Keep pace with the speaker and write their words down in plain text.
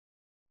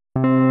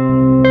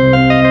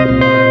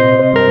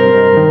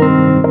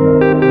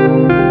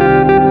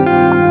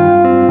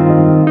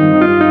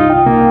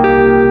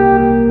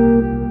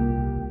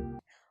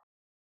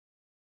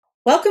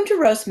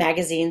Roast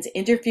Magazine's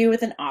Interview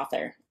with an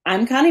Author.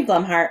 I'm Connie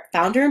Blumhardt,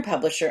 founder and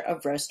publisher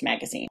of Roast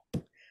Magazine.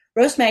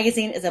 Roast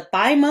Magazine is a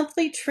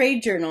bi-monthly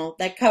trade journal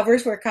that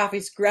covers where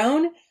coffee's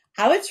grown,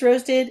 how it's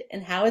roasted,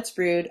 and how it's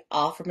brewed,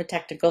 all from a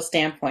technical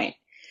standpoint.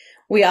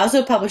 We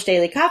also publish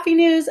daily coffee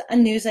news, a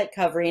newslet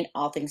covering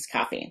all things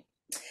coffee.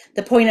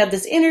 The point of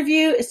this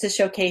interview is to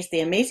showcase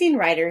the amazing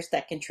writers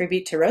that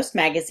contribute to Roast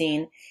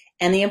Magazine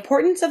and the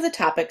importance of the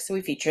topics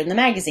we feature in the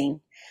magazine.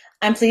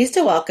 I'm pleased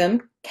to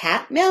welcome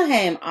Kat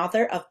Melheim,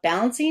 author of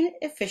Balancing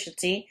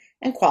Efficiency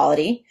and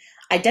Quality,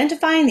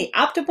 Identifying the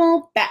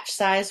Optimal Batch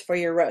Size for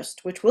Your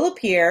Roast, which will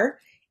appear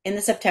in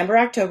the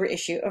September-October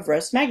issue of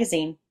Roast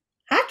Magazine.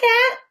 Hi,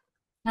 Kat.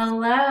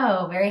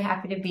 Hello, very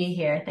happy to be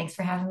here. Thanks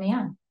for having me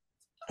on.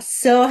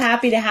 So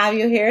happy to have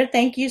you here.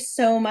 Thank you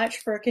so much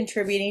for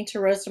contributing to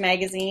Roast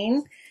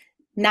Magazine.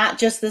 Not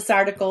just this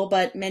article,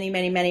 but many,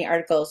 many, many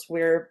articles.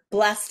 We're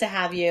blessed to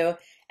have you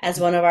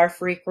as one of our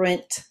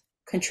frequent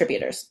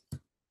contributors.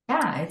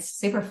 Yeah, it's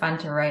super fun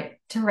to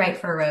write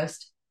for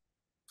Roast.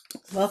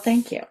 Well,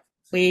 thank you.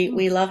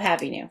 We love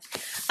having you.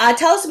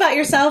 Tell us about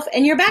yourself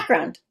and your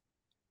background.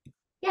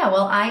 Yeah,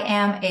 well, I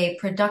am a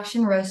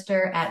production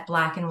roaster at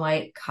Black and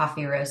White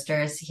Coffee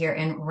Roasters here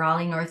in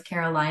Raleigh, North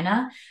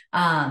Carolina.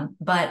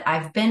 But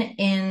I've been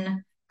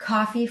in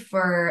coffee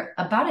for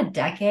about a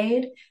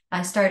decade.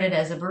 I started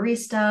as a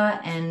barista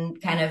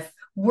and kind of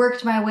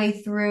worked my way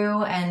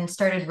through and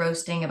started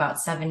roasting about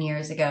 7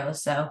 years ago.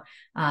 So,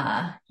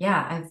 yeah,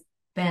 I've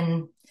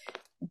been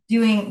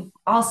doing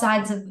all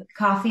sides of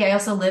coffee. I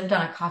also lived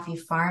on a coffee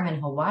farm in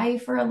Hawaii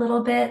for a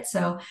little bit.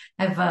 So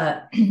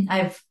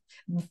I've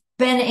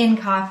been in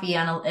coffee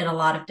in a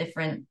lot of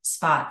different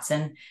spots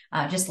and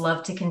just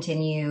love to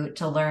continue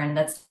to learn.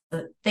 That's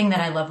the thing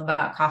that I love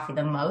about coffee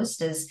the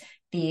most is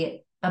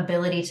the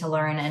ability to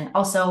learn. And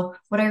also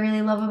what I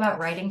really love about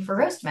writing for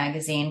Roast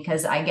Magazine,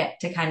 because I get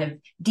to kind of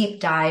deep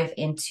dive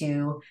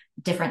into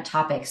different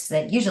topics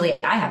that usually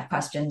I have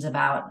questions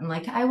about. And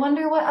like, I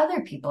wonder what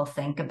other people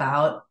think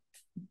about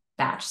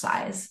batch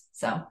size.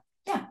 So,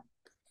 yeah.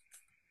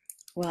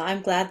 Well,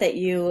 I'm glad that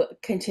you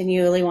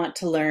continually want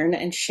to learn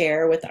and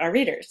share with our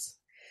readers.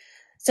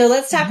 So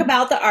let's talk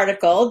about the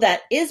article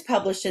that is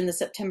published in the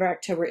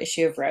September-October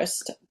issue of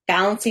Roast,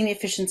 Balancing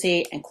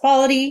Efficiency and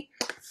Quality.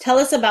 Tell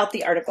us about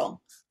the article.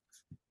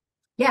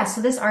 Yeah,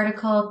 so this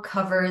article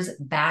covers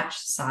batch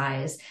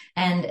size,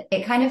 and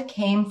it kind of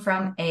came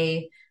from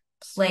a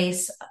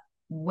place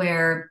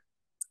where,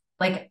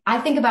 like, I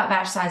think about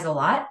batch size a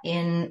lot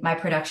in my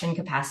production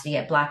capacity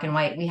at Black and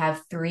White. We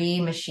have 3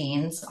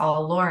 machines,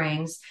 all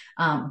Lorings,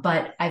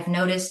 but I've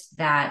noticed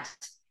that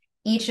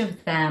each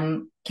of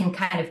them can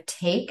kind of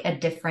take a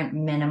different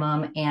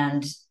minimum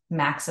and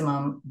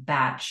maximum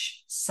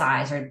batch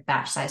size or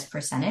batch size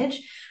percentage.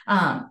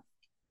 And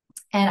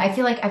I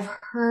feel like I've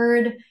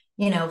heard,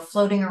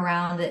 floating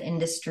around the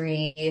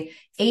industry,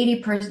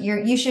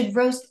 80%, you should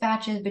roast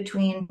batches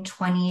between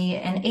 20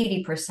 and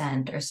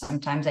 80%, or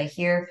sometimes I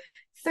hear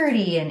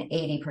 30 and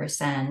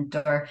 80%,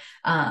 or,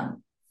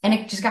 and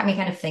it just got me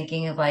kind of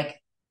thinking of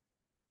like,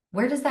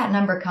 where does that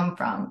number come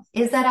from?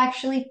 Is that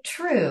actually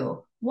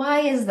true? Why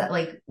is that,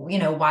 like,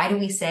 why do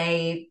we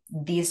say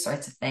these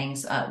sorts of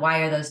things? Why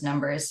are those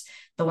numbers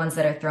the ones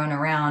that are thrown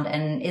around?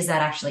 And is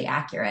that actually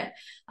accurate?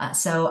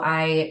 So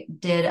I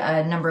did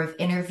a number of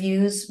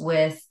interviews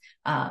with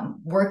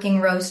working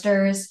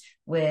roasters,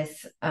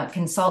 with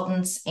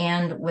consultants,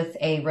 and with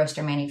a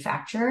roaster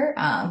manufacturer,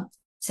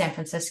 San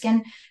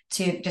Franciscan,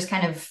 to just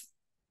kind of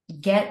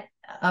get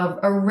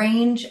a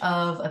range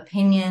of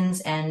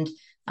opinions and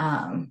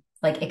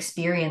like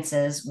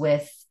experiences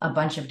with a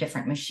bunch of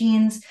different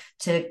machines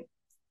to,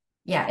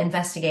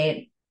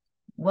 investigate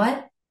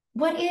what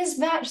is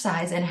batch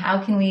size and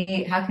how can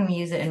we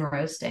use it in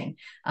roasting.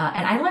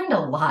 And I learned a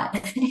lot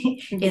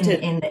in the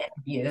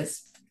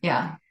interviews.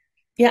 Yeah.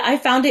 Yeah, I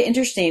found it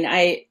interesting.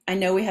 I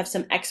know we have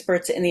some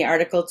experts in the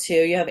article too.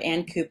 You have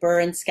Ann Cooper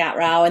and Scott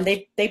Rao, and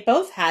they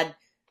both had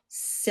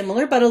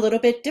similar but a little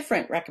bit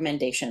different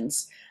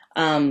recommendations.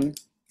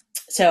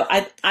 So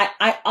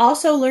I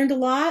also learned a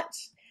lot.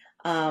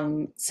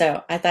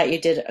 So I thought you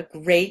did a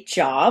great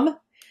job.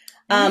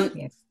 Thank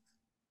you.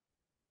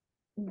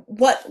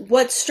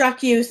 What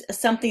struck you as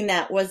something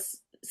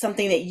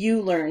that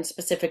you learned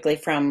specifically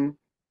from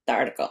the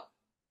article?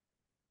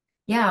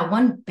 Yeah,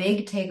 one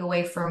big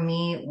takeaway for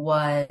me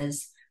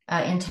was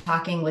in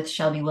talking with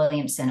Shelby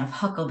Williamson of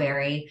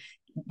Huckleberry.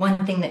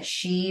 One thing that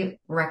she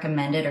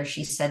recommended, or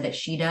she said that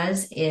she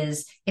does,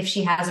 is if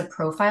she has a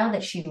profile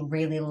that she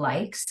really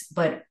likes,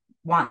 but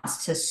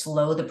wants to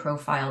slow the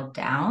profile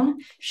down,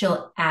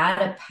 she'll add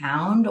a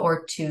pound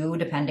or 2,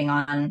 depending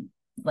on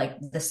like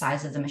the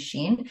size of the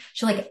machine.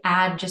 She'll like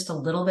add just a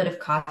little bit of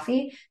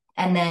coffee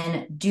and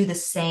then do the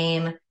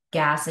same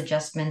gas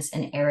adjustments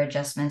and air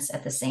adjustments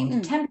at the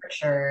same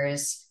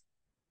temperatures,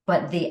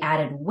 but the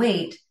added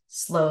weight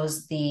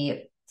slows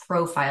the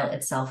profile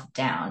itself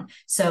down.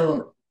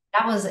 So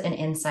that was an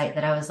insight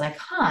that I was like,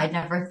 I'd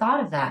never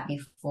thought of that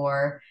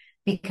before,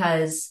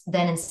 because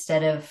then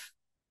instead of,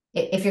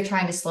 if you're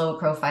trying to slow a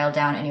profile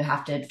down and you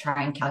have to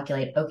try and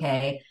calculate,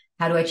 okay,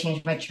 how do I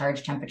change my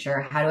charge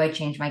temperature? How do I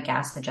change my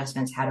gas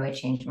adjustments? How do I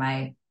change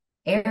my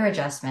air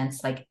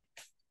adjustments? Like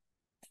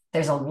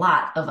there's a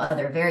lot of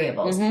other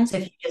variables. Mm-hmm. So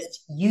if you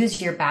just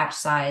use your batch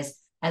size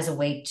as a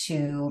way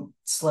to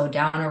slow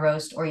down a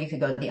roast, or you could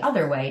go the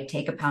other way,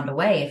 take a pound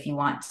away if you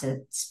want to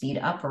speed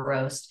up a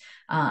roast.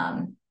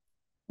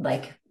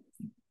 Like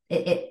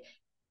it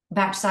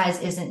batch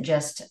size isn't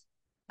just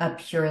a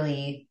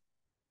purely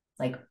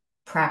like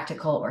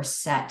practical or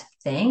set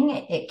thing.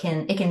 It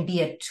can be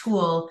a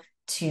tool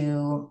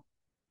to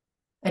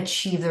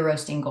achieve the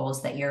roasting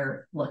goals that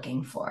you're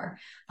looking for.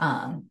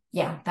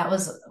 Yeah, that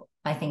was,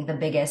 I think, the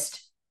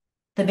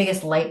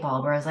biggest light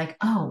bulb where I was like,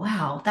 oh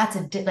wow,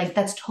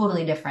 that's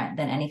totally different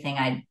than anything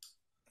I'd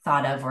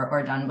thought of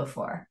or done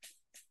before.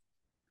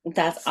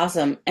 That's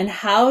awesome. And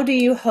how do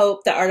you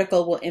hope the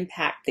article will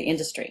impact the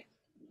industry?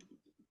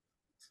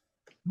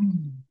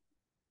 Hmm.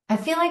 I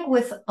feel like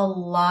with a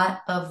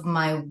lot of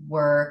my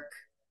work,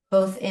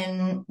 both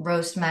in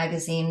Roast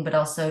Magazine, but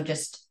also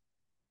just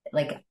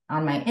like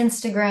on my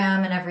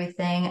Instagram and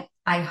everything,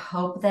 I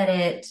hope that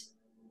it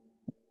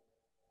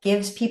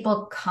gives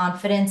people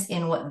confidence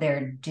in what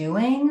they're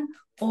doing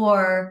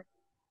or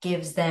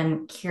gives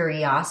them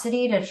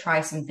curiosity to try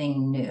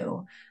something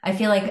new. I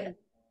feel like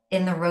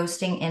in the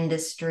roasting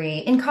industry,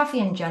 in coffee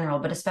in general,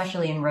 but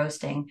especially in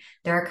roasting,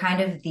 there are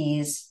kind of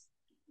these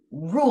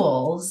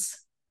rules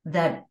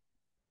that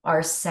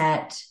are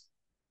set,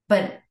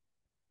 but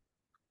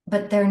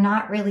they're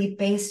not really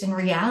based in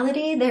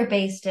reality. They're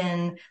based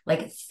in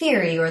like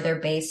theory, or they're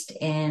based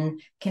in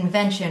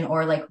convention,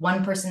 or like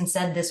one person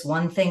said this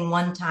one thing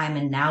one time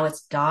and now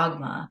it's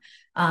dogma.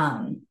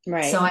 So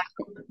Right. I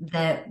hope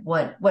that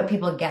what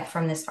people get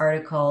from this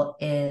article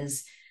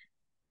is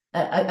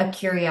a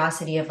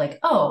curiosity of like,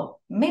 oh,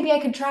 maybe I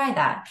could try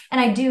that. And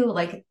I do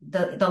like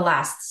the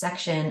last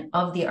section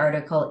of the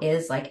article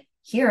is like,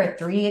 here are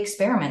 3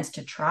 experiments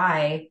to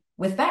try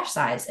with batch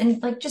size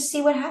and like just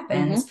see what Mm-hmm.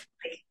 happens.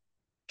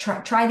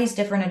 Try these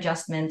different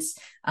adjustments.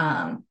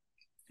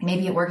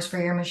 Maybe it works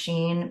for your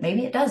machine,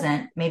 maybe it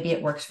doesn't. Maybe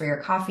it works for your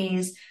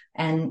coffees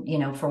and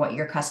for what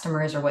your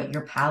customers or what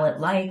your palate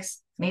likes.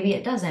 Maybe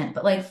it doesn't,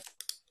 but like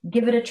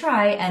give it a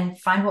try and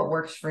find what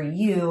works for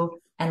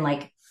you and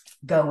like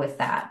go with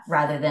that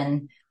rather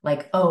than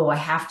like, oh, I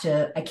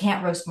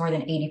can't roast more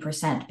than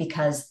 80%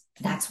 because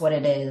that's what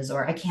it is,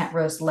 or I can't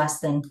roast less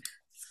than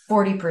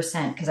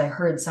 40% because I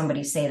heard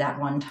somebody say that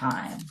one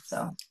time.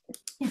 So,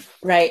 yeah.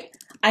 Right.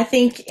 I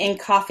think in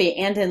coffee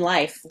and in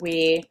life,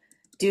 we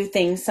do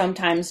things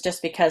sometimes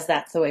just because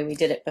that's the way we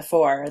did it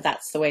before, or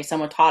that's the way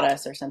someone taught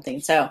us or something.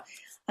 So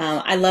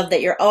I love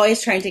that you're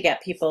always trying to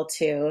get people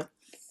to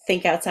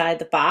think outside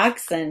the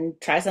box and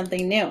try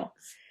something new.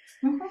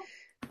 Mhm.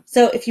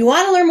 So if you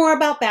want to learn more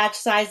about batch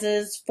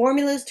sizes,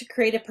 formulas to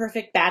create a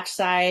perfect batch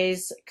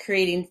size,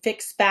 creating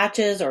fixed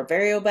batches or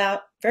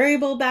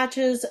variable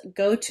batches,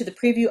 go to the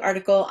preview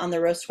article on the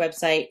Roast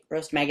website,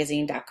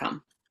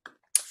 roastmagazine.com.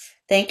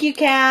 Thank you,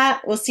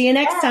 Kat. We'll see you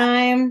next Yeah.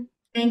 time.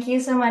 Thank you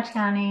so much,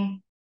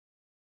 Connie.